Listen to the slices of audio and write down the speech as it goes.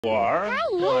are,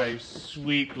 Hi. my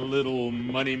sweet little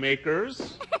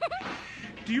moneymakers.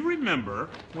 Do you remember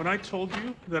when I told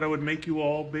you that I would make you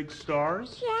all big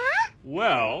stars? Yeah?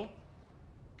 Well,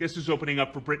 guess who's opening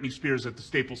up for Britney Spears at the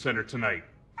Staples Center tonight?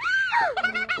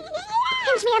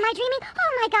 Pinch me, am I dreaming?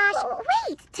 Oh my gosh.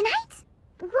 Wait, tonight?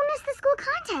 We'll miss the school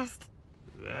contest.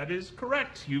 That is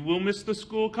correct. You will miss the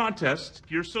school contest.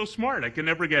 You're so smart, I can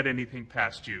never get anything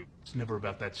past you. It's never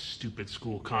about that stupid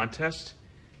school contest.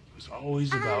 It was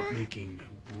always about making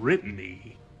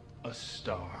Britney a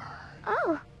star.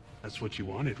 Oh. That's what you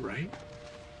wanted, right?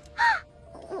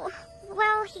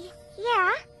 Well,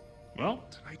 yeah. Well,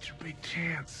 tonight's your big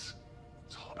chance.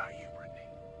 It's all about you,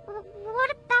 Britney.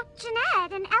 What about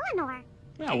Jeanette and Eleanor?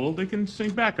 Yeah, well, they can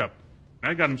sing backup.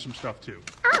 I got them some stuff, too.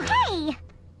 Oh, hey!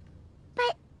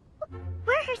 But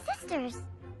we're her sisters.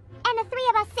 And the three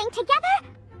of us sing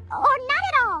together? Or not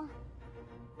at all?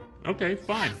 Okay,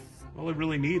 fine. All I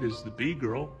really need is the B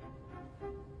girl.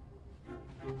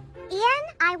 Ian,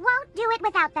 I won't do it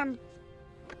without them.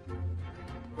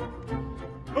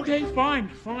 Okay, fine.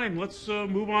 Let's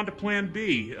move on to plan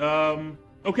B.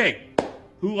 Okay.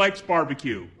 Who likes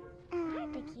barbecue?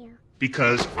 Barbecue.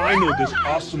 Because I know this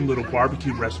awesome little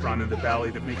barbecue restaurant in the valley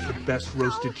that makes the best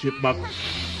roasted chipmunk.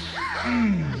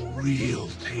 Real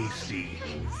tasty.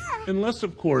 Unless,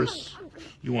 of course,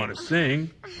 you want to sing.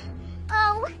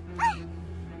 Oh.